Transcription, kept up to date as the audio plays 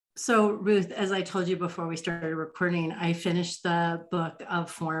So, Ruth, as I told you before we started recording, I finished the book of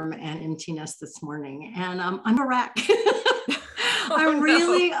Form and Emptiness this morning, and I'm a wreck. Oh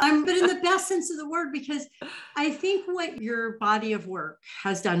no. But in the best sense of the word, because I think what your body of work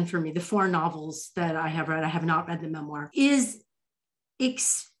has done for me, the four novels that I have read, I have not read the memoir, is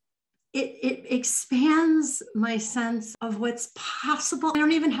ex- it expands my sense of what's possible. I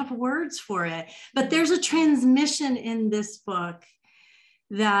don't even have words for it, but there's a transmission in this book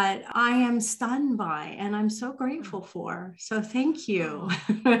that I am stunned by and I'm so grateful for. So thank you.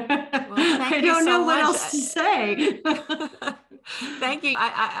 Oh, well, I thank you don't so know what much. else to say. Thank you.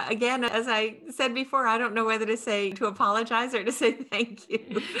 Again, as I said before, I don't know whether to apologize or to say thank you,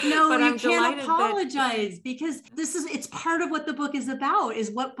 No, but you I'm can't delighted that. apologize because it's part of what the book is about, is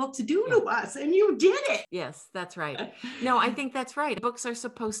what books do Yeah. to us. And you did it. Yes, that's right. No, I think that's right. Books are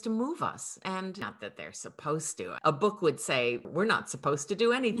supposed to move us, and not that they're supposed to. A book would say, we're not supposed to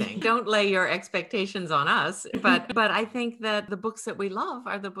do anything. Don't lay your expectations on us. But I think that the books that we love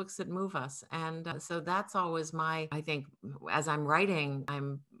are the books that move us. And so that's always I think as I'm writing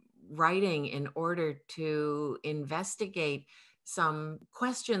in order to investigate some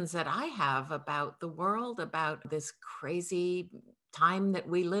questions that I have about the world, about this crazy time that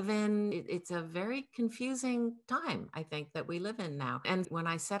we live in. It's a very confusing time, I think, that we live in now. And when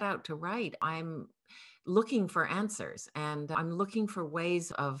I set out to write, I'm looking for answers and I'm looking for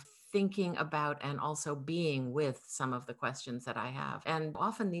ways of thinking about and also being with some of the questions that I have. And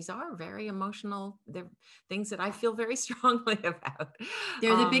often these are very emotional. They're things that I feel very strongly about.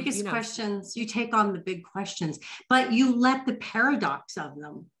 They're the You biggest know, questions. You take on the big questions, but you let the paradox of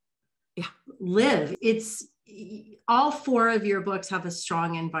them yeah, live. It's all four of your books have a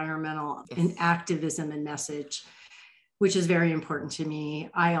strong environmental and yes. activism and message, which is very important to me.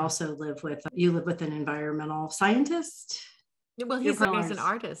 I also you live with an environmental scientist. Well, Your he's an partners.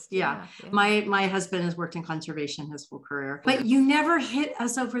 artist. Yeah. Yeah, yeah. My husband has worked in conservation his full career, but you Yes. never hit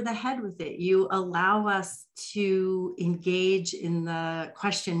us over the head with it. You allow us to engage in the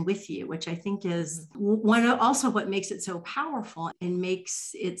question with you, which I think is one of also what makes it so powerful and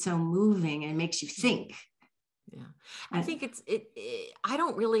makes it so moving and makes you think. Yeah. I think I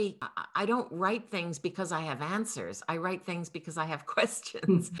don't write things because I have answers. I write things because I have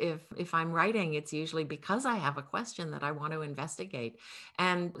questions. If I'm writing, it's usually because I have a question that I want to investigate.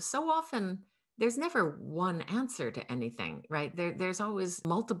 And so often there's never one answer to anything, right? There's always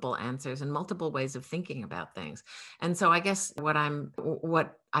multiple answers and multiple ways of thinking about things. And so I guess what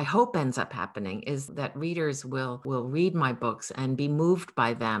I hope ends up happening is that readers will read my books and be moved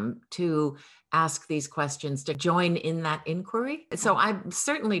by them to ask these questions, to join in that inquiry. So I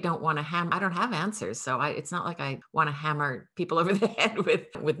certainly don't want to I don't have answers. So it's not like I want to hammer people over the head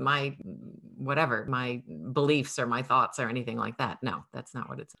with my whatever, my beliefs or my thoughts or anything like that. No, that's not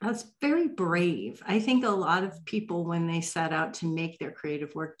what it's. That's very brave. I think a lot of people, when they set out to make their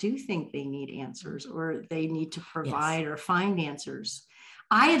creative work, do think they need answers or they need to Yes. provide or find answers.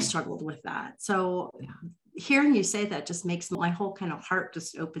 I have Yeah. struggled with that. So Yeah. hearing you say that just makes my whole kind of heart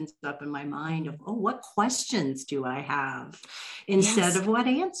just opens up in my mind of, oh, what questions do I have instead Yes. of what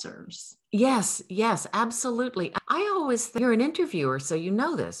answers? Yes, yes, absolutely. I always think you're an interviewer, so you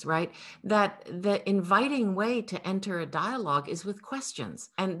know this, right? That the inviting way to enter a dialogue is with questions.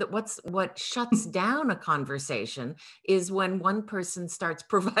 And that what shuts down a conversation is when one person starts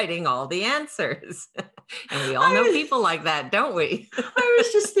providing all the answers. And we all know I people like that, don't we? I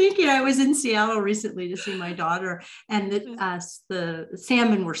was just thinking, I was in Seattle recently to see my daughter, and the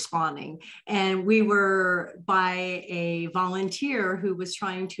salmon were spawning. And we were by a volunteer who was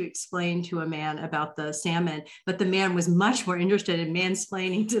trying to explain to a man about the salmon, but the man was much more interested in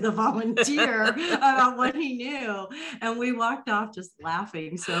mansplaining to the volunteer about what he knew. And we walked off just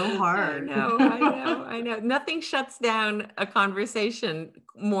laughing so hard. I know. Nothing shuts down a conversation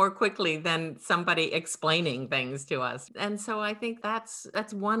more quickly than somebody explaining things to us. And so I think that's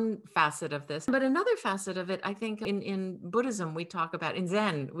one facet of this. But another facet of it, I think in Buddhism, in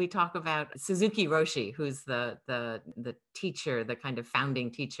Zen, we talk about Suzuki Roshi, who's the teacher, the kind of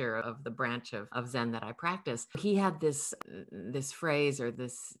founding teacher of the branch of Zen that I practice. He had this phrase or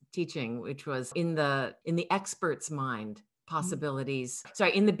this teaching, which was in the expert's mind,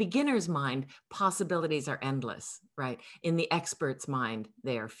 in the beginner's mind, possibilities are endless, right? In the expert's mind,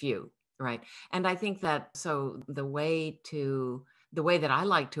 they are few, right? And I think that so the way to the way that I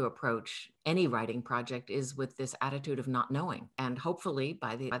like to approach any writing project is with this attitude of not knowing. And hopefully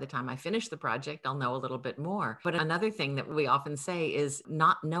by the time I finish the project, I'll know a little bit more. But another thing that we often say is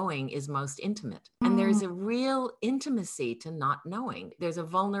not knowing is most intimate. And there's a real intimacy to not knowing. There's a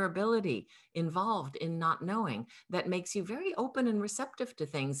vulnerability involved in not knowing that makes you very open and receptive to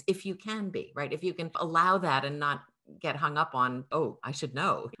things, if you can be, right? If you can allow that and not get hung up on, oh, I should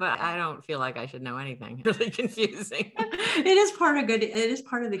know, but I don't feel like I should know anything. Really confusing. It is part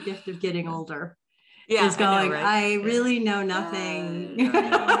of the gift of getting older. Yeah, Is going, I know, right? I really know nothing. I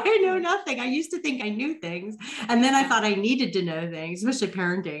know. I know nothing. I used to think I knew things. And then I thought I needed to know things, especially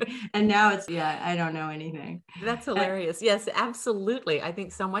parenting. And now it's, I don't know anything. That's hilarious. Yes, absolutely. I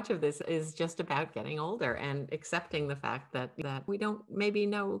think so much of this is just about getting older and accepting the fact that we don't maybe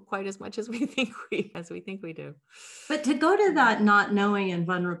know quite as much as we think we do. But to go to that not knowing and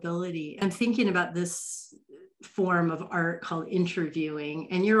vulnerability, I'm thinking about this form of art called interviewing,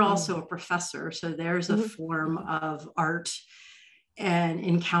 and you're also a professor, so there's a form of art and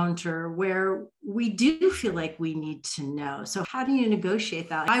encounter where we do feel like we need to know. So how do you negotiate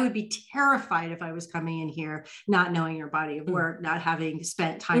that? I would be terrified if I was coming in here not knowing your body of work, not having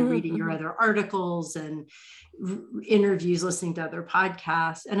spent time reading your other articles and interviews, listening to other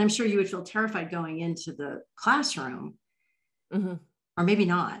podcasts, and I'm sure you would feel terrified going into the classroom. Or maybe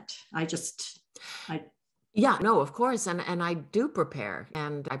not. Yeah, no, of course. And I do prepare,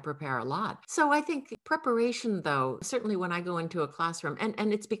 and I prepare a lot. So I think preparation, though, certainly when I go into a classroom,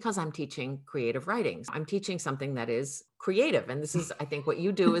 and it's because I'm teaching creative writing. I'm teaching something that is creative. And this is, I think, what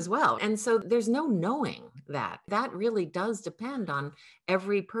you do as well. And so there's no knowing that. That really does depend on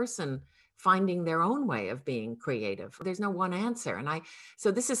every person finding their own way of being creative. There's no one answer.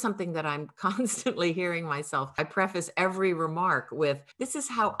 So this is something that I'm constantly hearing myself. I preface every remark with, this is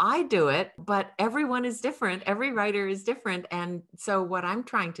how I do it, but everyone is different. Every writer is different. And so what I'm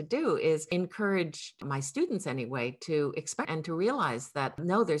trying to do is encourage my students anyway to expect and to realize that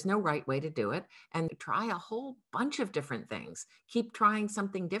no, there's no right way to do it, and try a whole bunch of different things. Keep trying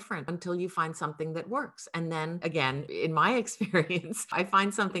something different until you find something that works. And then again, in my experience, I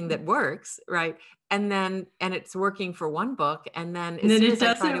find something that works, right? And it's working for one book. And then as soon as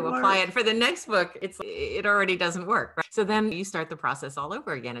I try to apply it for the next book, it already doesn't work. Right? So then you start the process all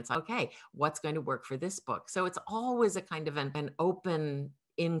over again. It's okay, what's going to work for this book? So it's always a kind of an open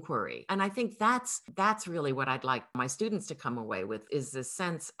inquiry. And I think that's really what I'd like my students to come away with, is this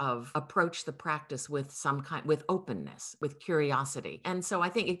sense of approach the practice with with openness, with curiosity. And so I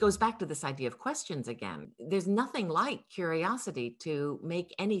think it goes back to this idea of questions again. There's nothing like curiosity to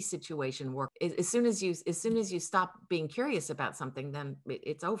make any situation work. As soon as you stop being curious about something, then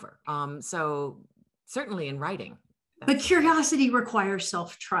it's over. So certainly in writing. But curiosity requires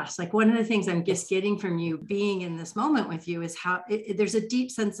self-trust. Like one of the things I'm just getting from you being in this moment with you is how there's a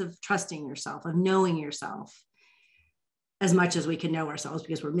deep sense of trusting yourself, of knowing yourself as much as we can know ourselves,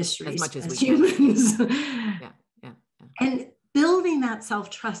 because we're mysteries as much as we humans. Yeah. And building that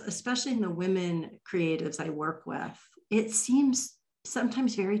self-trust, especially in the women creatives I work with, it seems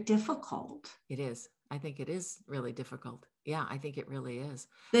sometimes very difficult. It is. I think it is really difficult. Yeah, I think it really is.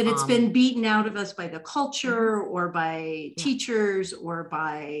 That it's been beaten out of us by the culture or by teachers or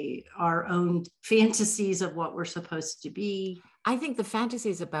by our own fantasies of what we're supposed to be. I think the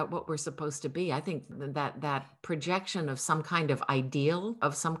fantasies about what we're supposed to be, I think that projection of some kind of ideal,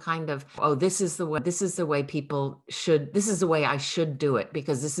 of some kind of, oh, this is the way people should, this is the way I should do it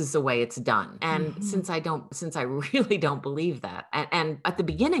because this is the way it's done. And since I really don't believe that. And at the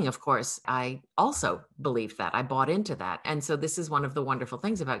beginning, of course, I also believed that. I bought into that. And so this is one of the wonderful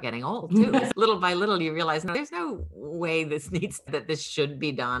things about getting old too. Little by little, you realize, no, there's no way that this should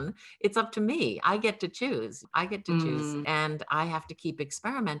be done. It's up to me. I get to choose. And I have to keep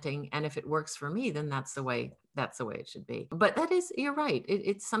experimenting. And if it works for me, then that's the way it should be. But you're right.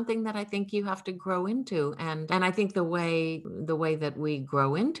 It's something that I think you have to grow into. And I think the way that we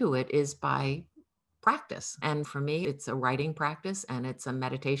grow into it is by practice. And for me, it's a writing practice, and it's a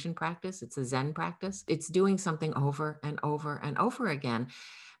meditation practice. It's a Zen practice. It's doing something over and over and over again.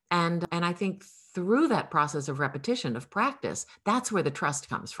 And I think through that process of repetition, of practice, that's where the trust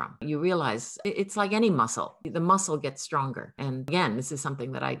comes from. You realize it's like any muscle. The muscle gets stronger. And again, this is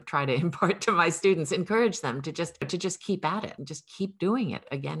something that I try to impart to my students, encourage them to just keep at it and just keep doing it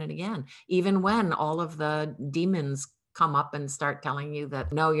again and again, even when all of the demons come up and start telling you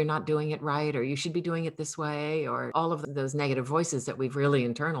that, no, you're not doing it right, or you should be doing it this way, or all of those negative voices that we've really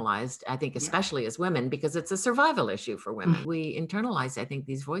internalized, I think, Yeah. especially as women, because it's a survival issue for women. We internalize, I think,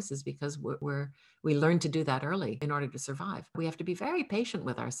 these voices because we learn to do that early in order to survive. We have to be very patient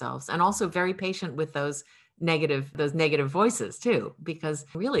with ourselves, and also very patient with those negative voices too, because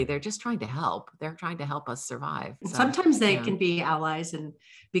really they're just trying to help. They're trying to help us survive. So, sometimes they yeah. can be allies and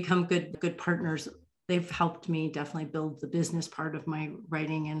become good partners. They've helped me definitely build the business part of my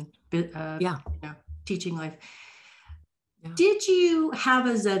writing and teaching life. Yeah. Did you have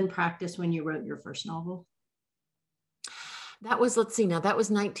a Zen practice when you wrote your first novel? That was, let's see now, that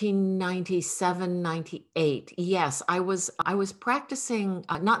was 1997, 98. Yes, I was practicing,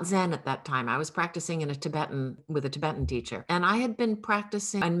 not Zen at that time. I was practicing with a Tibetan teacher. And I had been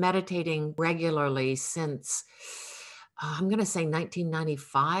practicing and meditating regularly since, I'm going to say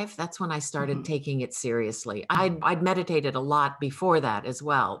 1995. That's when I started taking it seriously. I'd meditated a lot before that as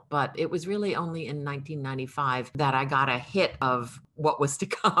well, but it was really only in 1995 that I got a hit of what was to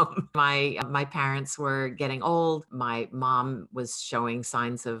come. My parents were getting old. My mom was showing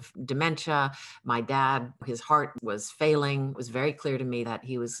signs of dementia. My dad, his heart was failing. It was very clear to me that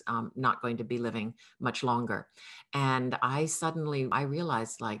he was not going to be living much longer. And I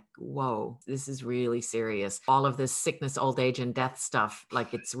realized, like, whoa, this is really serious. All of this sickness, old age, and death stuff,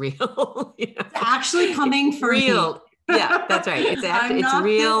 like, it's real. It's actually coming for real. Me. Yeah, that's right. It's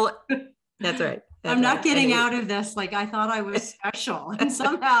real. That's right. I'm not getting out of this. Like, I thought I was special, and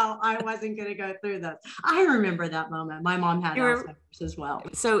somehow I wasn't going to go through this. I remember that moment. My mom had Alzheimer's as well.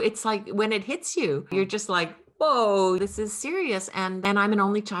 So it's like when it hits you, you're just like, whoa, this is serious. And I'm an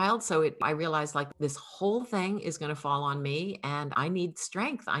only child. So I realized, like, this whole thing is going to fall on me, and I need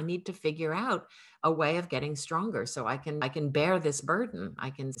strength. I need to figure out a way of getting stronger so I can bear this burden. I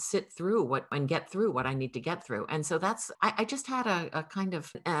can sit through and get through what I need to get through. And so I just had a kind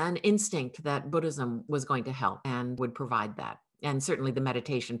of an instinct that Buddhism was going to help and would provide that. And certainly the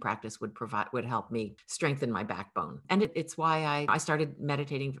meditation practice would help me strengthen my backbone. And it's why I started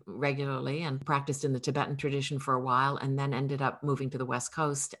meditating regularly and practiced in the Tibetan tradition for a while, and then ended up moving to the West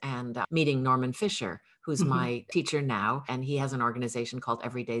Coast and meeting Norman Fisher, who's my teacher now. And he has an organization called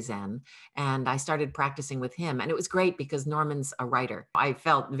Everyday Zen. And I started practicing with him. And it was great because Norman's a writer. I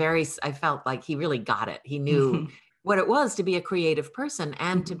felt like he really got it. He knew what it was to be a creative person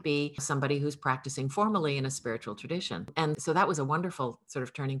and to be somebody who's practicing formally in a spiritual tradition. And so that was a wonderful sort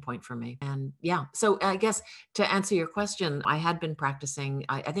of turning point for me. And yeah, so I guess to answer your question, I had been practicing.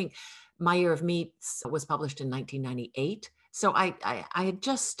 I think My Year of Meats was published in 1998. So I had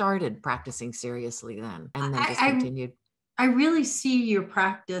just started practicing seriously then, and then just continued. I really see your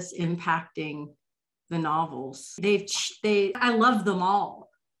practice impacting the novels. I love them all.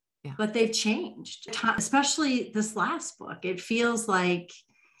 Yeah. But they've changed, especially this last book. It feels like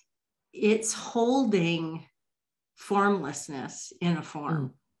it's holding formlessness in a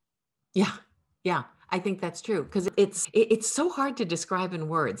form. Yeah. Yeah. I think that's true, because it's so hard to describe in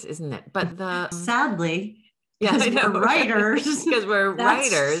words, isn't it? But sadly, because we're writers. Because we're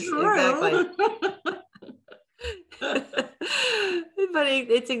writers. True. Exactly. But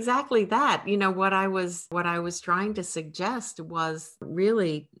it's exactly that. What I was trying to suggest was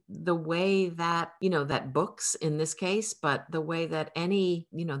really the way that, that books in this case, but the way that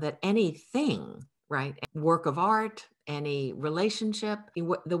that anything, right? Work of art, any relationship,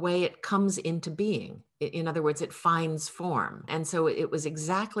 the way it comes into being. In other words, it finds form. And so it was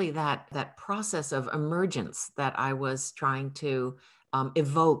exactly that process of emergence that I was trying to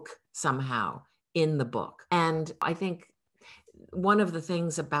evoke somehow in the book. And I think one of the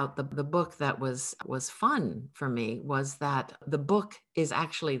things about the book that was fun for me was that the book is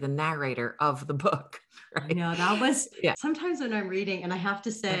actually the narrator of the book. Right? That was sometimes when I'm reading, and I have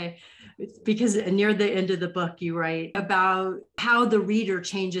to say, it's because near the end of the book, you write about how the reader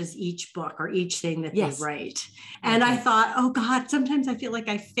changes each book or each thing that they write. And I thought, oh God, sometimes I feel like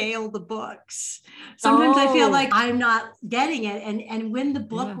I fail the books. Sometimes I feel like I'm not getting it. And when the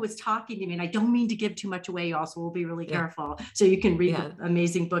book was talking to me, and I don't mean to give too much away, also we'll be really careful. So you can read the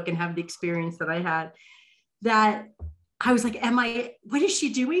amazing book and have the experience that I had, that I was like, what is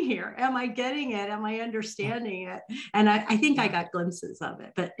she doing here? Am I getting it? Am I understanding it? And I think I got glimpses of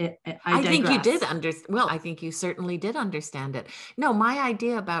it, but I think you did understand. Well, I think you certainly did understand it. No, my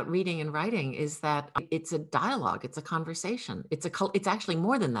idea about reading and writing is that it's a dialogue. It's a conversation. It's actually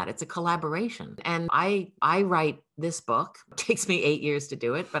more than that. It's a collaboration. And I write this book. It takes me 8 years to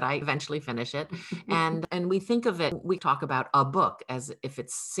do it, but I eventually finish it. And we think of it, we talk about a book as if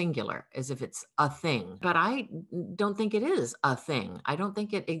it's singular, as if it's a thing. But I don't think it is a thing. I don't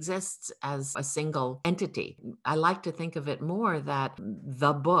think it exists as a single entity. I like to think of it more that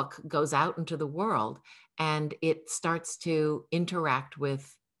the book goes out into the world and it starts to interact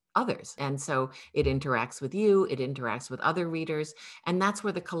with others. And so it interacts with you, it interacts with other readers, and that's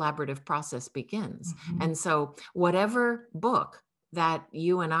where the collaborative process begins. Mhm. And so whatever book that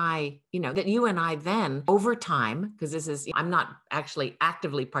you and I then over time, because I'm not actually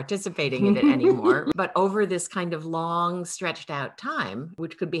actively participating in it anymore, but over this kind of long stretched out time,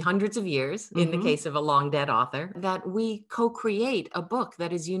 which could be hundreds of years in the case of a long dead author, that we co-create a book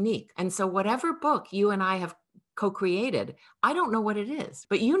that is unique. And so whatever book you and I have co-created, I don't know what it is,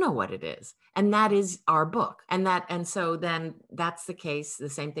 but you know what it is. And that is our book. And so then that's the case. The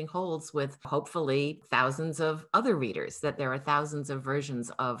same thing holds with hopefully thousands of other readers, that there are thousands of versions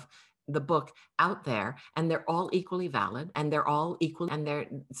of the book out there, and they're all equally valid, and they're all equal, and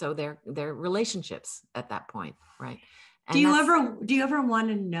they're relationships at that point, right? And do you ever want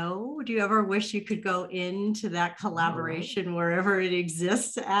to know? Do you ever wish you could go into that collaboration wherever it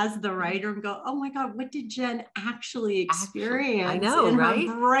exists as the writer and go, oh my God, what did Jen actually experience I know, in right?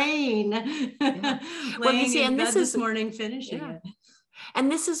 her brain? Yeah. Well, you see, and this morning finishing it.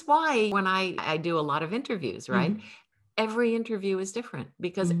 And this is why when I do a lot of interviews, right? Every interview is different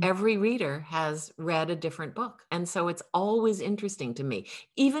because every reader has read a different book. And so it's always interesting to me,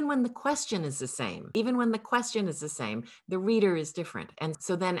 even when the question is the same, the reader is different. And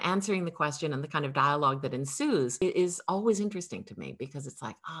so then answering the question and the kind of dialogue that ensues is always interesting to me, because it's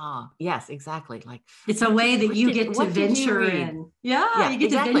like, yes, exactly. Like, it's a way that you get to venture in. Yeah, you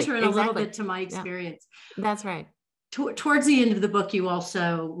get to venture in a little bit to my experience. That's right. Towards the end of the book, you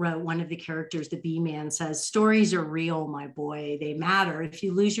also wrote, one of the characters, the bee man, says, stories are real, my boy. They matter. If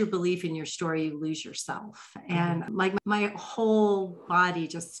you lose your belief in your story, you lose yourself. And like my whole body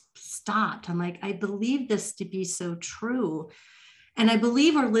just stopped. I'm like, I believe this to be so true. And I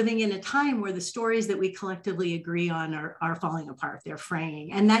believe we're living in a time where the stories that we collectively agree on are falling apart. They're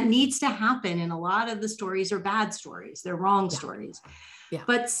fraying. And that needs to happen. And a lot of the stories are bad stories. They're wrong stories. Yeah.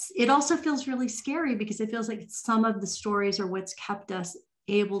 But it also feels really scary, because it feels like some of the stories are what's kept us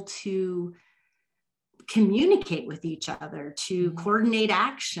able to communicate with each other, to coordinate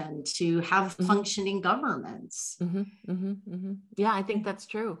action, to have functioning governments. Yeah, I think that's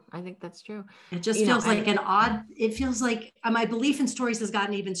true. It just feels like it feels like my belief in stories has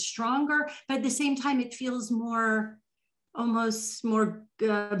gotten even stronger, but at the same time, it feels almost more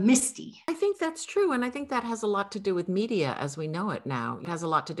misty. I think that's true. And I think that has a lot to do with media as we know it now. It has a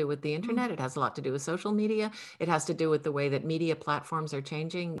lot to do with the internet. It has a lot to do with social media. It has to do with the way that media platforms are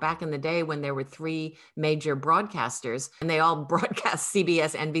changing. Back in the day when there were 3 major broadcasters and they all broadcast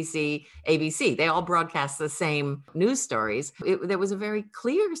CBS, NBC, ABC, they all broadcast the same news stories. There was a very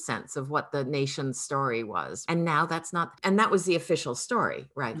clear sense of what the nation's story was. And now that's not, and that was the official story,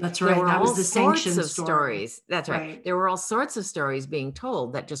 right? That's right. That was the sanctioned stories. That's right. There were all sorts of stories being told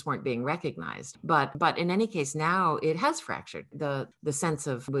that just weren't being recognized. But in any case, now it has fractured the sense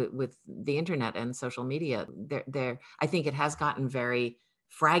of with the internet and social media. I think it has gotten very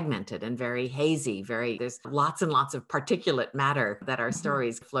fragmented and very hazy. There's lots and lots of particulate matter that are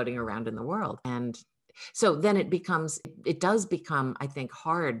stories floating around in the world. And so then it does become, I think,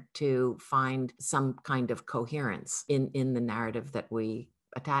 hard to find some kind of coherence in the narrative that we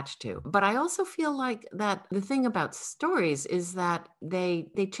attached to. But I also feel like that the thing about stories is that they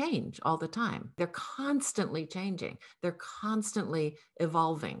change all the time. They're constantly changing. They're constantly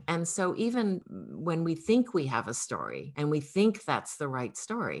evolving. And so even when we think we have a story and we think that's the right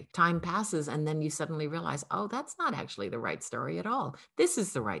story, time passes and then you suddenly realize, oh, that's not actually the right story at all. This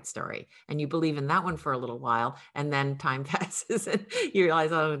is the right story. And you believe in that one for a little while, and then time passes and you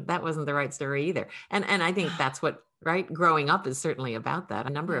realize, oh, that wasn't the right story either. And I think that's what growing up is certainly about that. A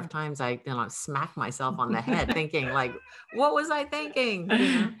number of times I smack myself on the head thinking like, what was I thinking?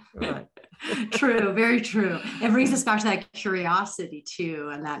 But. True, very true. It brings us back to that curiosity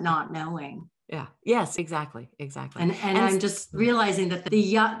too, and that not knowing. Yeah. Yes, exactly. And I'm just realizing that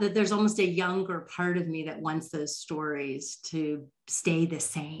that there's almost a younger part of me that wants those stories to stay the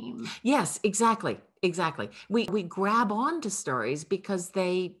same. Yes, exactly. We grab on to stories because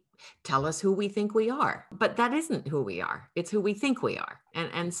they tell us who we think we are, but that isn't who we are. It's who we think we are.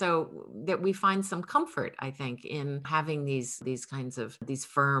 And so that we find some comfort, I think, in having these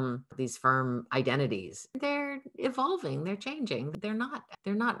firm identities. They're evolving, they're changing. They're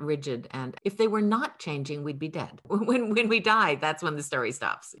not rigid. And if they were not changing, we'd be dead. When we die, that's when the story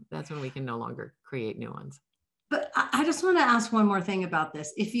stops. That's when we can no longer create new ones. But I just want to ask one more thing about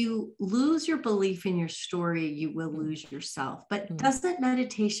this. If you lose your belief in your story, you will lose yourself. But doesn't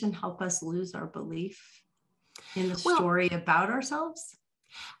meditation help us lose our belief in the Well, story about ourselves?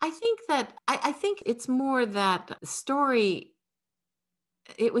 I think it's more that story.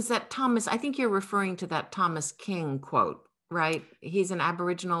 It was that Thomas, I think you're referring to that Thomas King quote, right? He's an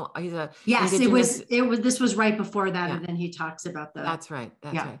Aboriginal, he's a Yes, indigenous. this was right before that. Yeah. And then he talks about That's right.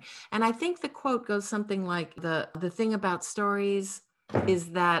 That's yeah. right. And I think the quote goes something like the thing about stories is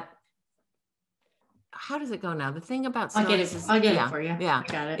that, how does it go now? The thing about stories is, I'll get it for you. Yeah.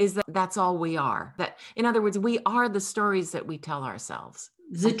 I got it. Is that that's all we are. That, in other words, we are the stories that we tell ourselves.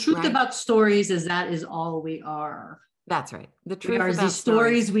 The truth right? about stories is that is all we are. That's right. The We truth are about the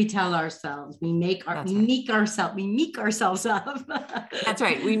stories we tell ourselves. We make our That's right. we meek ourselves up. That's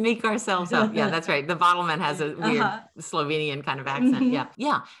right. We make ourselves up. Yeah, that's right. The bottleman has a weird Slovenian kind of accent. Yeah.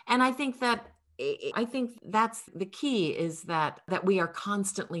 Yeah. And I think that's the key, is that we are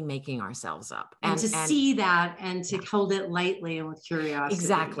constantly making ourselves up. And to see that and to hold it lightly and with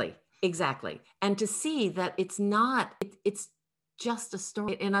curiosity. Exactly. And to see that it's not, it's just a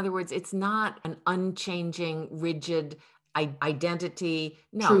story. In other words, it's not an unchanging, rigid identity.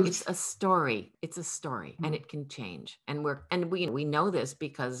 No, Truth. it's a story. It's a story, and it can change. And we know this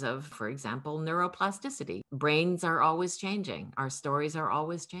because of, for example, neuroplasticity. Brains are always changing. Our stories are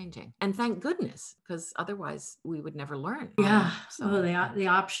always changing. And thank goodness, because otherwise we would never learn. Yeah. So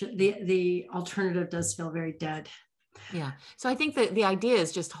the alternative does feel very dead. Yeah. So I think that the idea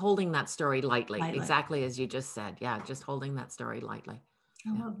is just holding that story lightly, exactly as you just said. Yeah. Just holding that story lightly.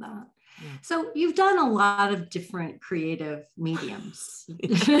 I love that. Yeah. So you've done a lot of different creative mediums. And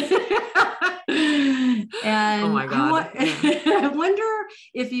oh my God. I wonder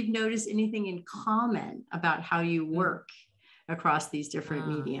if you've noticed anything in common about how you work across these different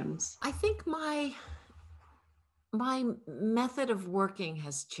mediums. I think my method of working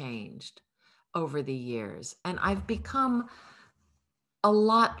has changed over the years, and I've become a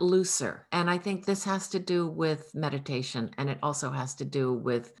lot looser. And I think this has to do with meditation, and it also has to do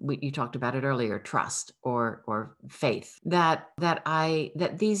with, you talked about it earlier, trust or faith. That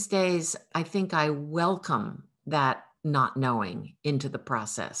these days, I think I welcome that not knowing into the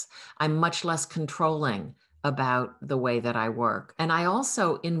process. I'm much less controlling about the way that I work. And I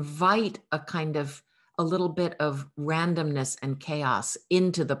also invite a little bit of randomness and chaos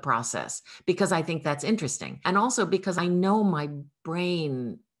into the process, because I think that's interesting. And also because I know my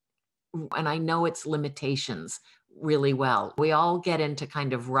brain and I know its limitations really well. We all get into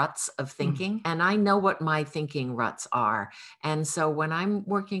kind of ruts of thinking, and I know what my thinking ruts are. And so when I'm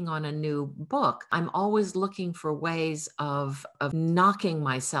working on a new book, I'm always looking for ways of knocking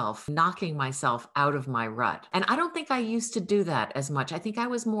myself out of my rut. And I don't think I used to do that as much. I think I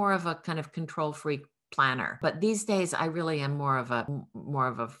was more of a kind of control freak planner, but these days I really am more of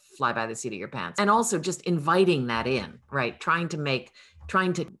a fly by the seat of your pants, and also just inviting that in, right? Trying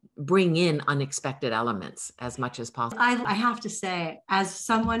to bring in unexpected elements as much as possible. I have to say, as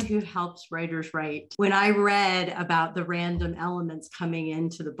someone who helps writers write, when I read about the random elements coming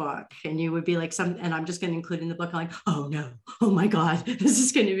into the book, and you would be like and I'm just going to include in the book, I'm like, oh no, oh my God, this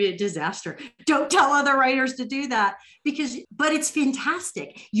is going to be a disaster. Don't tell other writers to do that, but it's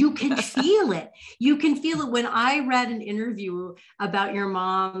fantastic. You can feel it. You can feel it. When I read an interview about your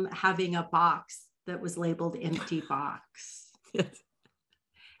mom having a box that was labeled empty box. Yes.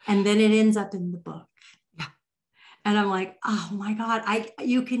 And then it ends up in the book. Yeah. And I'm like, oh my God,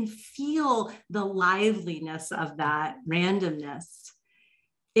 you can feel the liveliness of that randomness.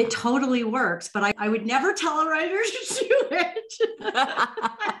 It totally works, but I would never tell a writer to do it.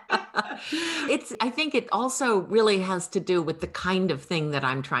 I think it also really has to do with the kind of thing that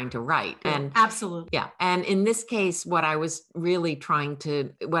I'm trying to write. And absolutely. Yeah. And in this case, what I was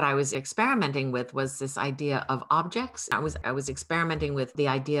experimenting with was this idea of objects. I was experimenting with the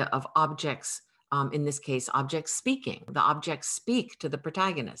idea of objects. In this case, objects speaking. The objects speak to the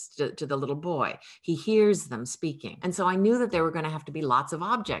protagonist, to the little boy. He hears them speaking. And so I knew that there were going to have to be lots of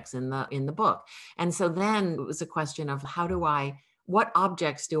objects in the book. And so then it was a question of what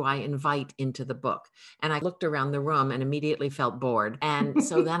objects do I invite into the book? And I looked around the room and immediately felt bored. And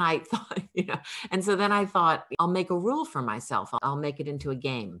so then I thought, I'll make a rule for myself. I'll make it into a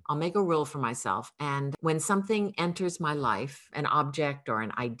game. I'll make a rule for myself. And when something enters my life, an object or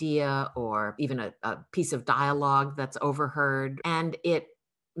an idea, or even a piece of dialogue that's overheard, and it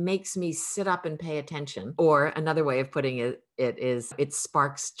makes me sit up and pay attention, or another way of putting it is it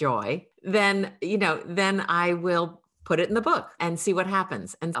sparks joy, then I will put it in the book and see what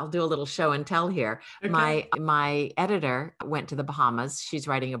happens. And I'll do a little show and tell here. Okay. My editor went to the Bahamas. She's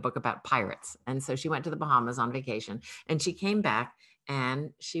writing a book about pirates. And so she went to the Bahamas on vacation, and she came back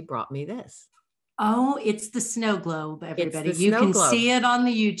and she brought me this. Oh, it's the snow globe, everybody. It's the You snow can globe. see it on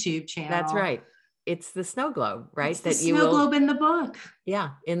the YouTube channel. That's right. It's the snow globe, right? It's the snow globe in the book. Yeah,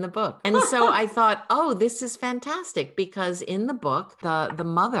 in the book. And so I thought, oh, this is fantastic, because in the book, the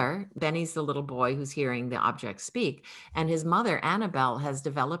mother, Benny's the little boy who's hearing the objects speak, and his mother, Annabelle, has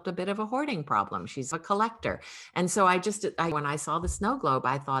developed a bit of a hoarding problem. She's a collector. And so when I saw the snow globe,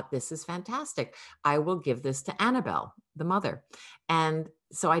 I thought, this is fantastic. I will give this to Annabelle, the mother. And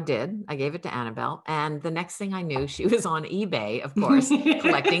so I did. I gave it to Annabelle. And the next thing I knew, she was on eBay, of course,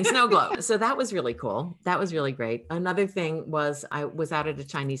 collecting snow globes. So that was really cool. That was really great. Another thing was I was out at a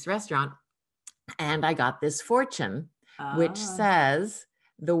Chinese restaurant and I got this fortune, which says,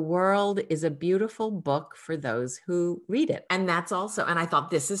 "The world is a beautiful book for those who read it." And that's also, and I thought,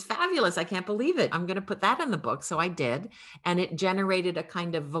 this is fabulous. I can't believe it. I'm going to put that in the book. So I did. And it generated a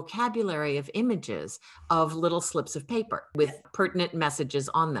kind of vocabulary of images of little slips of paper with pertinent messages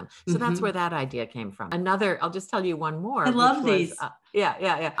on them. So that's where that idea came from. Another, I'll just tell you one more. I love these.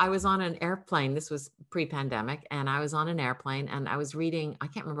 Yeah. I was on an airplane. This was pre-pandemic. And I was on an airplane and I was reading, I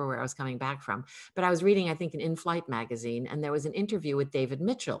can't remember where I was coming back from, but I was reading, I think, an in-flight magazine. And there was an interview with David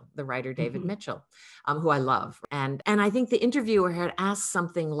Mitchell, the writer David Mitchell, who I love. And I think the interviewer had asked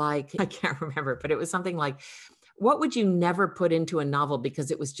something like, I can't remember, but it was something like, what would you never put into a novel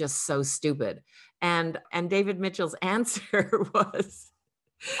because it was just so stupid? And David Mitchell's answer was,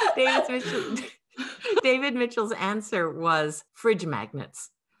 David Mitchell's answer was fridge magnets.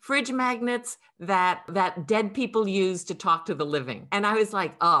 Fridge magnets that dead people use to talk to the living. And I was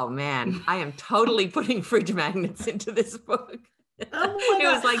like, oh man, I am totally putting fridge magnets into this book. Oh my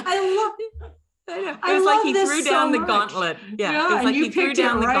God. Was like, I love it. It was like he threw down the gauntlet. Yeah, it was like he threw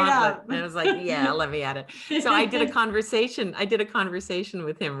down the gauntlet. And I was like, yeah, let me at it. So I did a conversation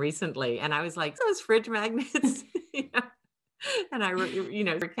with him recently. And I was like, those fridge magnets, And I,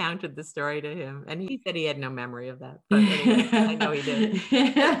 recounted the story to him, and he said he had no memory of that. But anyway, I know he did.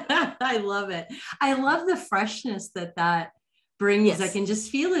 I love it. I love the freshness that brings. Yes. I can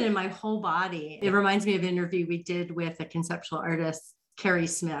just feel it in my whole body. It reminds me of an interview we did with a conceptual artist, Carrie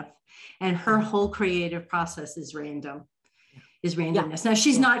Smith, and her whole creative process is randomness. Yeah. Now,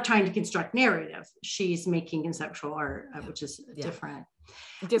 she's not trying to construct narrative. She's making conceptual art, which is different.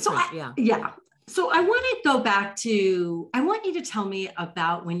 So I want to go back to, I want you to tell me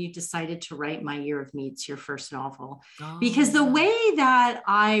about when you decided to write My Year of Meats, your first novel, because the way that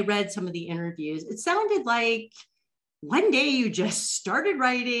I read some of the interviews, it sounded like one day you just started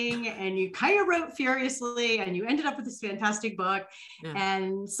writing and you kind of wrote furiously and you ended up with this fantastic book. Yeah.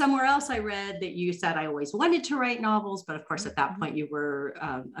 And somewhere else I read that you said, I always wanted to write novels, but of course at that point you were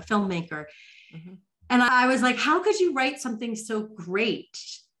a filmmaker. And I was like, how could you write something so great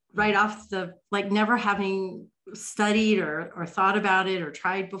right off the, like, never having studied or thought about it or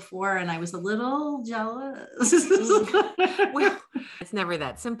tried before? And I was a little jealous. Well, it's never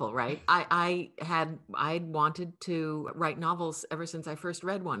that simple, right? I'd wanted to write novels ever since I first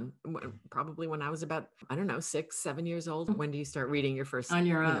read one, probably when I was about, 6, 7 years old. When do you start reading your first on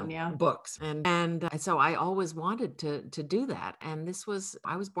your own books? And so I always wanted to do that. And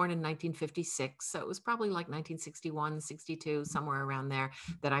I was born in 1956. So it was probably like 1961, 62, somewhere around there,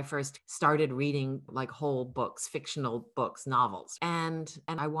 that I first started reading like whole books, fictional books, novels. And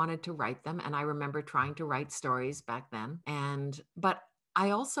I wanted to write them. And I remember trying to write stories back then. But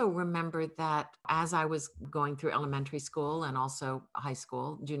I also remember that as I was going through elementary school and also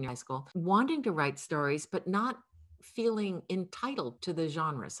junior high school, wanting to write stories, but not feeling entitled to the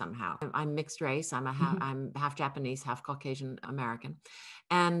genre somehow. I'm mixed race. I'm half Japanese, half Caucasian American.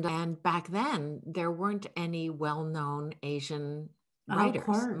 And back then there weren't any well-known Asian writers.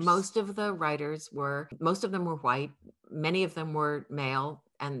 Most of them were white. Many of them were male.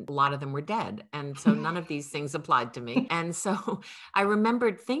 And a lot of them were dead. And so none of these things applied to me. And so I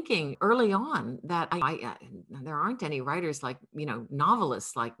remembered thinking early on that there aren't any writers like,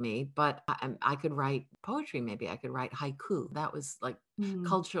 novelists like me, but I could write poetry. Maybe I could write haiku. That was like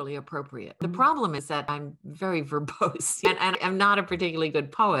culturally appropriate. The problem is that I'm very verbose and I'm not a particularly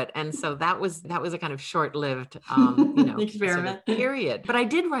good poet. And so that was a kind of short-lived, experiment sort of period. But I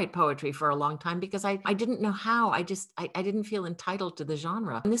did write poetry for a long time because I didn't know how. I didn't feel entitled to the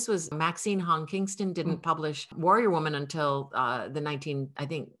genre. And this was Maxine Hong Kingston didn't publish Warrior Woman until the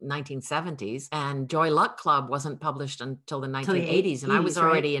 1970s, and Joy Luck Club wasn't published until the 1980s. And I was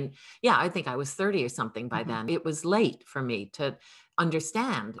already I think I was 30 or something by then. It was late for me to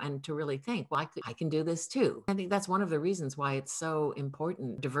understand and to really think, well, I can do this too. I think that's one of the reasons why it's so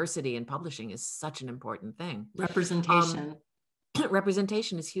important. Diversity in publishing is such an important thing. Representation.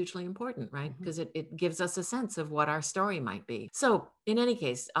 Representation is hugely important, right? Because it gives us a sense of what our story might be. So in any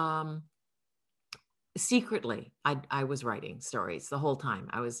case, secretly, I was writing stories the whole time.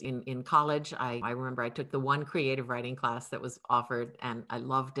 I was in college. I remember I took the one creative writing class that was offered, and I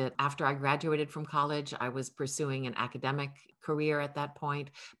loved it. After I graduated from college, I was pursuing an academic career at that point,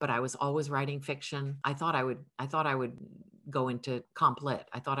 but I was always writing fiction. I thought I would go into comp lit.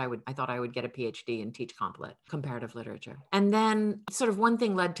 I thought I would get a PhD and teach comp lit, comparative literature. And then sort of one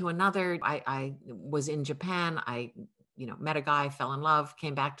thing led to another. I was in Japan. I met a guy, fell in love,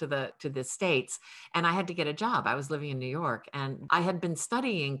 came back to the States, and I had to get a job. I was living in New York, and I had been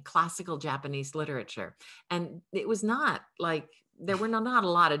studying classical Japanese literature. And it was not like, there were not a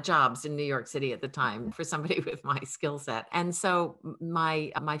lot of jobs in New York City at the time for somebody with my skill set. And so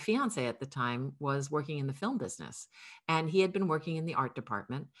my fiance at the time was working in the film business, and he had been working in the art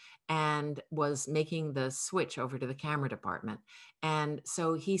department and was making the switch over to the camera department. And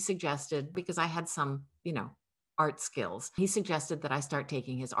so he suggested, because I had some, art skills, he suggested that I start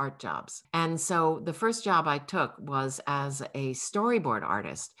taking his art jobs. And so the first job I took was as a storyboard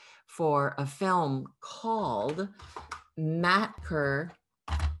artist for a film called Matt Kerr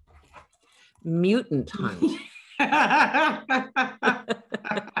Mutant Hunt.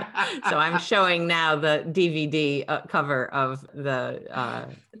 So I'm showing now the DVD cover of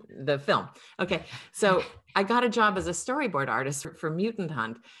the film. Okay, so I got a job as a storyboard artist for Mutant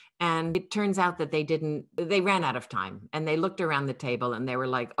Hunt. And it turns out that they ran out of time, and they looked around the table and they were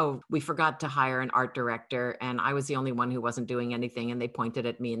like, oh, we forgot to hire an art director. And I was the only one who wasn't doing anything. And they pointed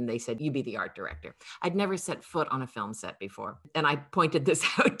at me and they said, you be the art director. I'd never set foot on a film set before. And I pointed this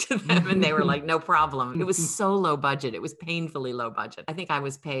out to them and they were like, no problem. It was so low budget. It was painfully low budget. I think I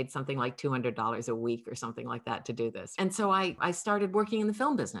was paid something like $200 a week or something like that to do this. And so I started working in the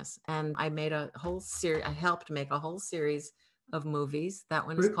film business, and I made a whole series. I helped make a whole series of movies. That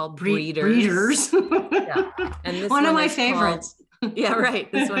one is called Breeders. Yeah. And this one of my favorites. Yeah,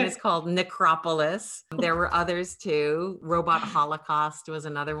 right. This one is called Necropolis. There were others too. Robot Holocaust was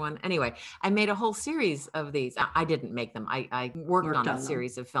another one. Anyway, I made a whole series of these. I didn't make them. I worked on a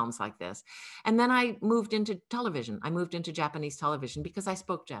series of films like this. And then I moved into television. I moved into Japanese television because I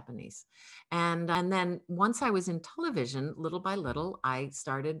spoke Japanese. And then once I was in television, little by little, I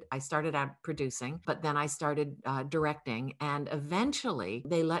started out producing, but then I started directing, and eventually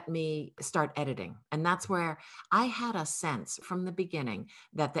they let me start editing. And that's where I had a sense from the beginning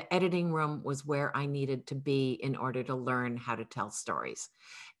that the editing room was where I needed to be in order to learn how to tell stories.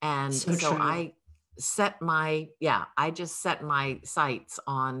 And so I just set my sights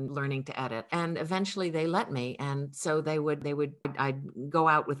on learning to edit, and eventually they let me. And so I'd go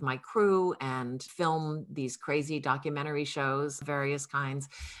out with my crew and film these crazy documentary shows, various kinds.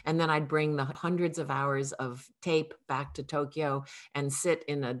 And then I'd bring the hundreds of hours of tape back to Tokyo and sit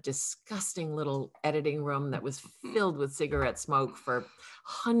in a disgusting little editing room that was filled with cigarette smoke for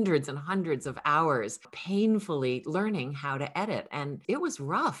hundreds and hundreds of hours, painfully learning how to edit. And it was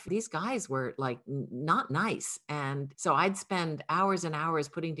rough. These guys were like not nice. And so I'd spend hours and hours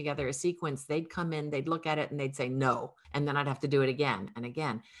putting together a sequence. They'd come in, they'd look at it, and they'd say no. And then I'd have to do it again and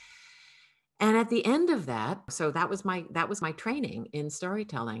again. And at the end of that, so that was my training in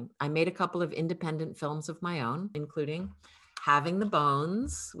storytelling. I made a couple of independent films of my own, including Having the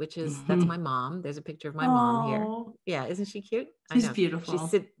Bones, which is, that's my mom. There's a picture of my mom here. Yeah, isn't she cute? She's beautiful.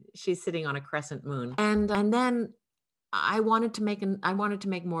 She's sitting on a crescent moon. And then I wanted to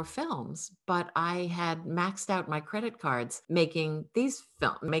make more films, but I had maxed out my credit cards making these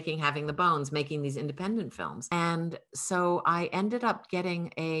films, making Having the Bones, making these independent films. And so I ended up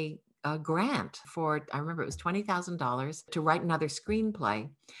getting a grant for, I remember it was $20,000 to write another screenplay.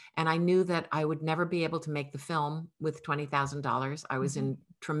 And I knew that I would never be able to make the film with $20,000. I was in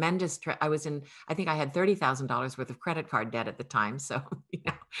tremendous, I think I had $30,000 worth of credit card debt at the time. So,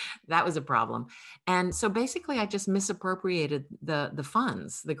 that was a problem. And so basically I just misappropriated the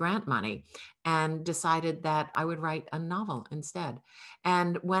funds, the grant money, and decided that I would write a novel instead.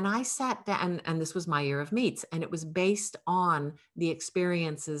 And when I sat down, and this was my year of meets, and it was based on the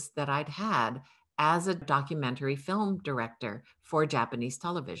experiences that I'd had as a documentary film director for Japanese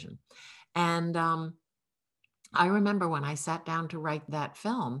television. And I remember when I sat down to write that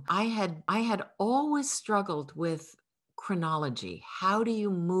film, I had always struggled with chronology. How do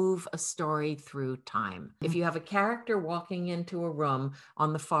you move a story through time? If you have a character walking into a room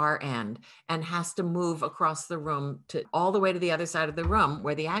on the far end and has to move across the room to all the way to the other side of the room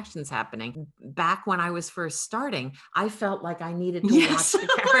where the action's happening, back when I was first starting, I felt like I needed to watch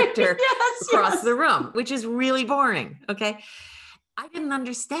the character across the room, which is really boring. Okay. I didn't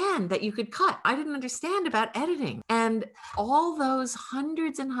understand that you could cut. I didn't understand about editing. And all those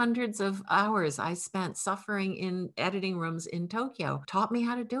hundreds and hundreds of hours I spent suffering in editing rooms in Tokyo taught me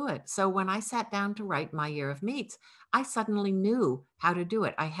how to do it. So when I sat down to write My Year of Meats, I suddenly knew how to do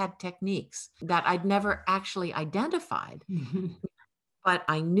it. I had techniques that I'd never actually identified. But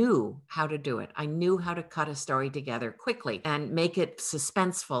I knew how to do it. I knew how to cut a story together quickly and make it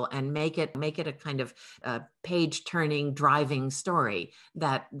suspenseful and make it a kind of page-turning, driving story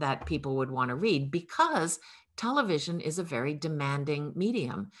that people would want to read, because television is a very demanding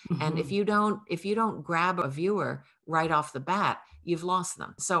medium. And if you don't grab a viewer right off the bat, you've lost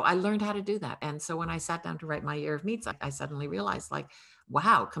them. So I learned how to do that. And so when I sat down to write My Year of Meats, I suddenly realized, like,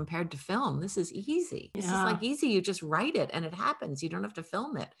 wow, compared to film, this is easy. This is like easy. You just write it and it happens. You don't have to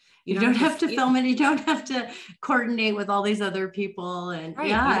film it. You don't have to film it. You don't have to coordinate with all these other people. And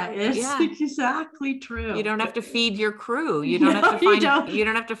it's exactly true. You don't have to feed your crew. You don't have to find you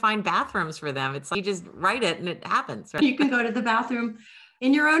don't have to find bathrooms for them. It's like you just write it and it happens. Right? You can go to the bathroom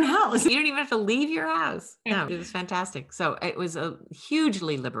in your own house. You don't even have to leave your house. No, it was fantastic. So it was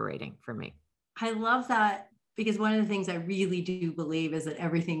hugely liberating for me. I love that, because one of the things I really do believe is that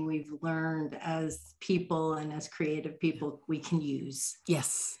everything we've learned as people and as creative people, we can use.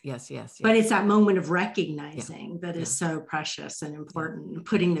 Yes. But it's that moment of recognizing that is so precious and important,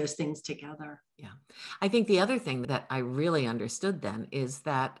 putting those things together. Yeah. I think the other thing that I really understood then is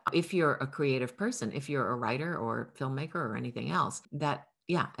that if you're a creative person, if you're a writer or filmmaker or anything else, that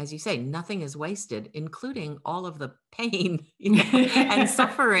as you say, nothing is wasted, including all of the pain and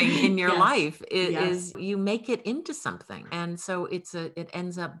suffering in your life is you make it into something. And so it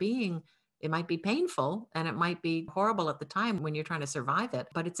ends up being, it might be painful and it might be horrible at the time when you're trying to survive it,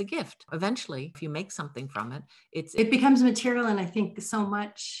 but it's a gift. Eventually, if you make something from it, it becomes material. And I think so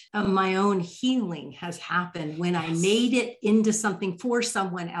much of my own healing has happened when I made it into something for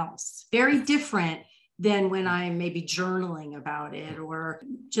someone else. Very different than when I'm maybe journaling about it or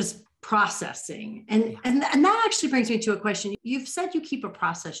just processing. And that actually brings me to a question. You've said you keep a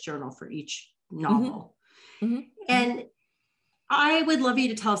process journal for each novel. And I would love you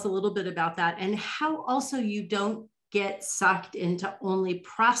to tell us a little bit about that, and how also you don't get sucked into only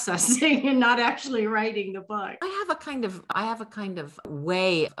processing and not actually writing the book. I have a kind of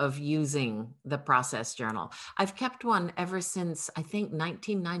way of using the process journal. I've kept one ever since, I think,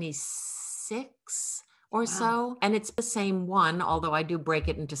 1996 or so. And it's the same one, although I do break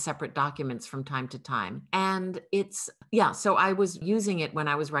it into separate documents from time to time. And so I was using it when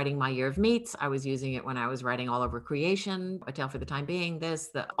I was writing My Year of Meats. I was using it when I was writing All Over Creation, A Tale for the Time Being,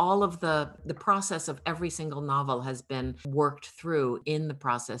 all of the process of every single novel has been worked through in the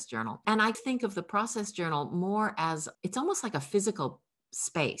process journal. And I think of the process journal more as, it's almost like a physical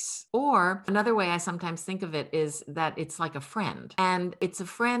space. Or another way I sometimes think of it is that it's like a friend, and it's a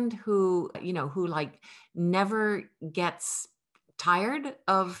friend who like never gets tired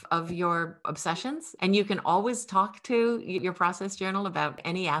of your obsessions, and you can always talk to your process journal about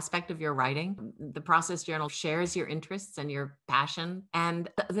any aspect of your writing. The process journal shares your interests and your passion. And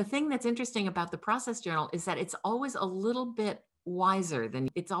the thing that's interesting about the process journal is that it's always a little bit wiser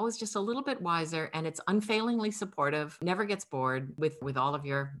it's always just a little bit wiser, and it's unfailingly supportive, never gets bored with all of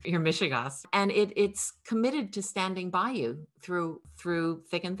your mishigas, and it's committed to standing by you through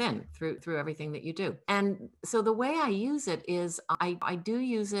thick and thin, through everything that you do. And so the way I use it is I do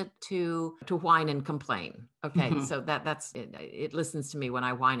use it to whine and complain. Okay. So that's it. It listens to me when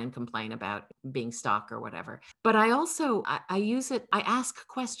I whine and complain about being stuck or whatever. But I also, I use it, I ask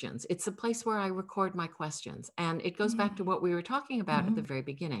questions. It's a place where I record my questions. And it goes back to what we were talking about at the very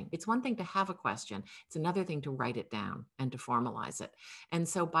beginning. It's one thing to have a question. It's another thing to write it down and to formalize it. And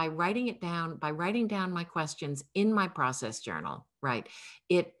so by writing down my questions in my process journal, right,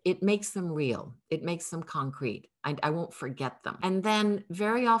 it makes them real. It makes them concrete. I won't forget them. And then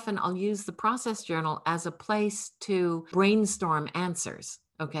very often I'll use the process journal as a place to brainstorm answers.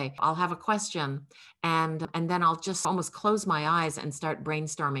 Okay, I'll have a question and then I'll just almost close my eyes and start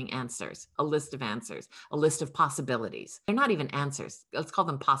brainstorming answers, a list of answers, a list of possibilities. They're not even answers. Let's call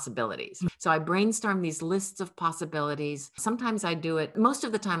them possibilities. So I brainstorm these lists of possibilities. Sometimes I do it, most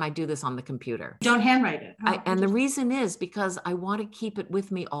of the time I do this on the computer. Don't handwrite it. And the reason is because I want to keep it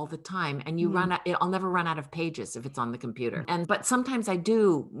with me all the time. And I'll never run out of pages if it's on the computer. But sometimes I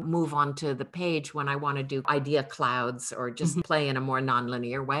do move on to the page when I want to do idea clouds or just play in a more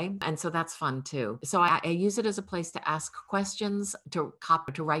nonlinear way. And so that's fun too. So I use it as a place to ask questions, to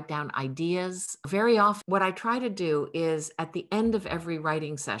write down ideas. Very often, what I try to do is at the end of every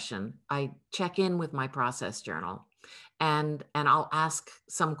writing session, I check in with my process journal. And I'll ask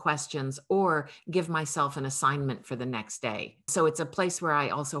some questions or give myself an assignment for the next day. So it's a place where I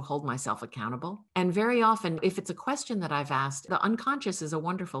also hold myself accountable. And very often, if it's a question that I've asked, the unconscious is a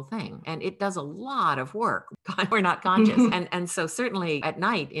wonderful thing. And it does a lot of work. We're not conscious. And so certainly at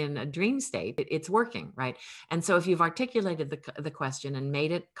night in a dream state, it's working, right? And so if you've articulated the question and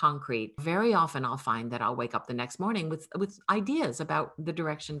made it concrete, very often I'll find that I'll wake up the next morning with ideas about the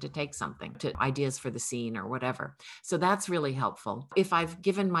direction to take something, to ideas for the scene or whatever. So that's really helpful. If I've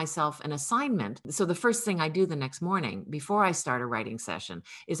given myself an assignment, so the first thing I do the next morning before I start a writing session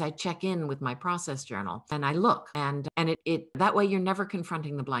is I check in with my process journal and I look and it that way you're never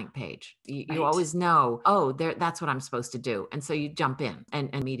confronting the blank page. You always know, oh, that's what I'm supposed to do. And so you jump in and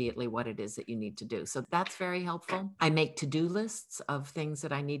immediately what it is that you need to do. So that's very helpful. I make to-do lists of things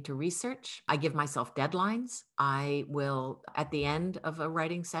that I need to research. I give myself deadlines. I will, at the end of a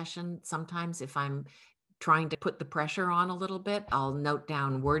writing session, sometimes if I'm trying to put the pressure on a little bit, I'll note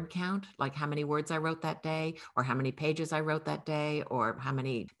down word count, like how many words I wrote that day, or how many pages I wrote that day, or how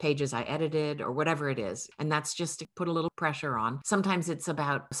many pages I edited, or whatever it is. And that's just to put a little pressure on. Sometimes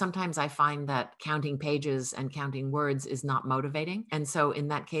I find that counting pages and counting words is not motivating. And so in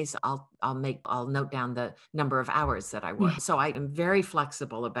that case, I'll note down the number of hours that I work. So I am very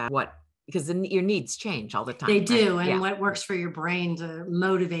flexible about because your needs change all the time. They do. Right? And what works for your brain to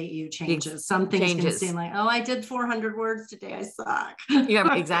motivate you changes. Some things can seem like, oh, I did 400 words today. I suck.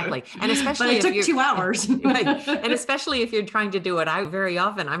 Yeah, exactly. And especially but it took 2 hours. Right. And especially if you're trying to do it,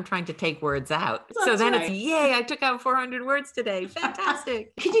 I'm trying to take words out. That's so then it's, yay, I took out 400 words today.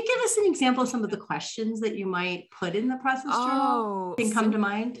 Fantastic. Can you give us an example of some of the questions that you might put in the process journal? Can come to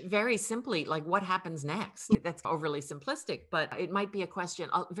mind? Very simply, like what happens next? That's overly simplistic, but it might be a question.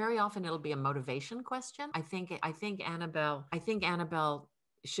 Very often it'll be a motivation question. I think Annabelle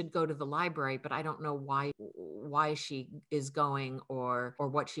should go to the library, but I don't know why she is going or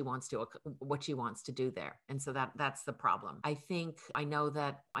what she wants to do there. And so that's the problem. I know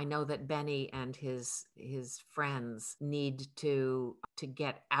that Benny and his friends need to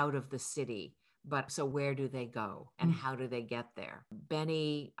get out of the city. But so where do they go and how do they get there?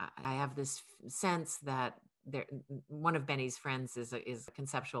 Benny, I have this sense that one of Benny's friends is a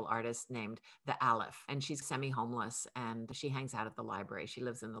conceptual artist named the Aleph, and she's semi-homeless and she hangs out at the library. She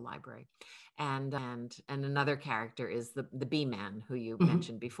lives in the library. And another character is the bee man who you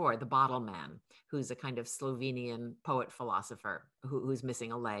mentioned before, the bottle man, who's a kind of Slovenian poet philosopher who's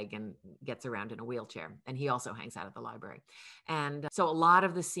missing a leg and gets around in a wheelchair. And he also hangs out at the library. And so a lot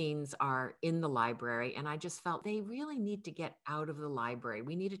of the scenes are in the library. And I just felt they really need to get out of the library.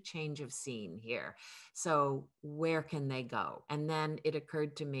 We need a change of scene here. So where can they go? And then it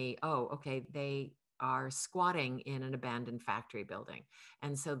occurred to me, oh, okay, they are squatting in an abandoned factory building.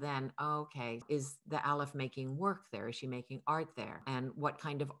 And so then, okay, is the Aleph making work there? Is she making art there? And what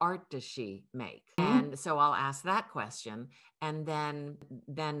kind of art does she make? And so I'll ask that question. And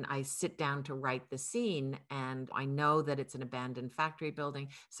then I sit down to write the scene, and I know that it's an abandoned factory building.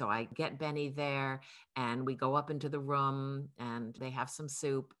 So I get Benny there and we go up into the room and they have some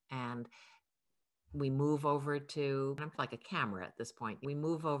soup and we move over to, I'm like a camera at this point. We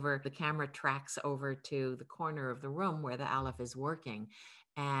move over, the camera tracks over to the corner of the room where the Aleph is working.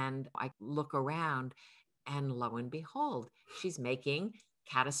 And I look around and lo and behold, she's making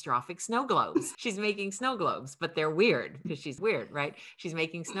catastrophic snow globes. She's making snow globes, but they're weird because she's weird, right? She's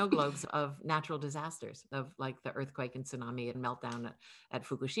making snow globes of natural disasters, of like the earthquake and tsunami and meltdown at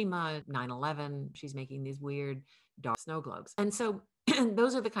Fukushima, 9/11. She's making these weird dark snow globes. And so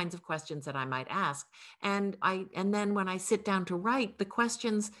those are the kinds of questions that I might ask. And then when I sit down to write, the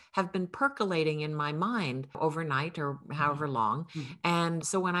questions have been percolating in my mind overnight or however long. And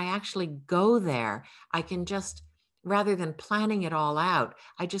so when I actually go there, I can just rather than planning it all out,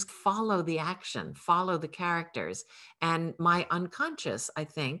 I just follow the action, follow the characters. And my unconscious, I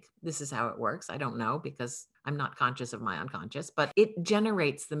think this is how it works. I don't know because I'm not conscious of my unconscious, but it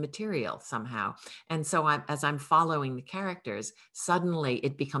generates the material somehow. And so as I'm following the characters, suddenly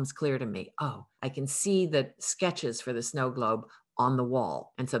it becomes clear to me, oh, I can see the sketches for the snow globe on the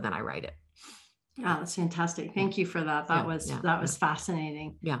wall. And so then I write it. Oh, that's fantastic. Thank you for that. That was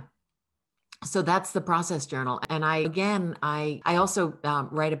fascinating. Yeah. So that's the process journal. And I also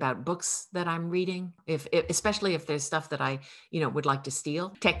write about books that I'm reading, especially if there's stuff that I, would like to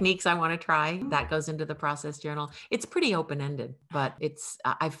steal, techniques I want to try, that goes into the process journal. It's pretty open-ended, but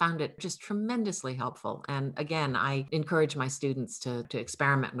I found it just tremendously helpful. And again, I encourage my students to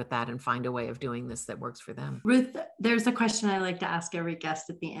experiment with that and find a way of doing this that works for them. Ruth, there's a question I like to ask every guest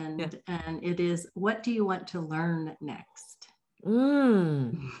at the end, and it is, what do you want to learn next?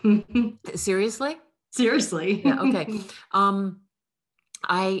 Seriously? Seriously. Yeah. Okay.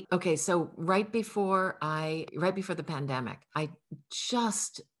 So right before the pandemic, I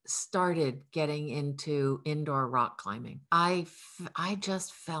just started getting into indoor rock climbing. I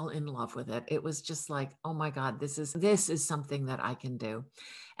just fell in love with it. It was just like, oh my God, this is something that I can do.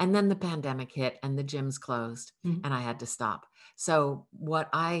 And then the pandemic hit and the gyms closed and I had to stop. So what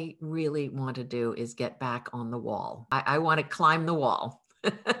I really want to do is get back on the wall. I want to climb the wall.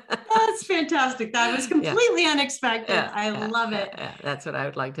 That's fantastic. That was completely unexpected. I love it. That's what I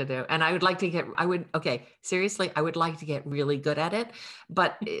would like to do. And I would like to seriously, I would like to get really good at it,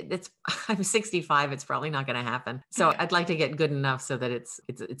 but I'm 65. It's probably not going to happen. So I'd like to get good enough so that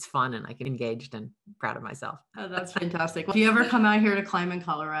it's fun and I can engaged and proud of myself. Oh, that's fantastic. If you ever come out here to climb in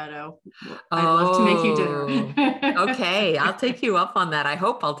Colorado, I'd love to make you dinner. Okay. I'll take you up on that. I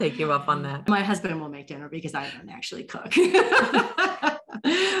hope I'll take you up on that. My husband will make dinner because I don't actually cook.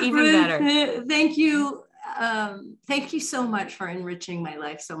 Even Ruth, better. Thank you. Thank you so much for enriching my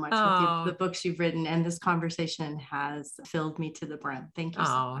life so much with the books you've written, and this conversation has filled me to the brim. Thank you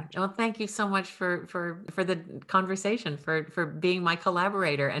so much. Well, thank you so much for the conversation, for being my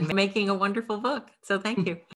collaborator and making a wonderful book. So thank you.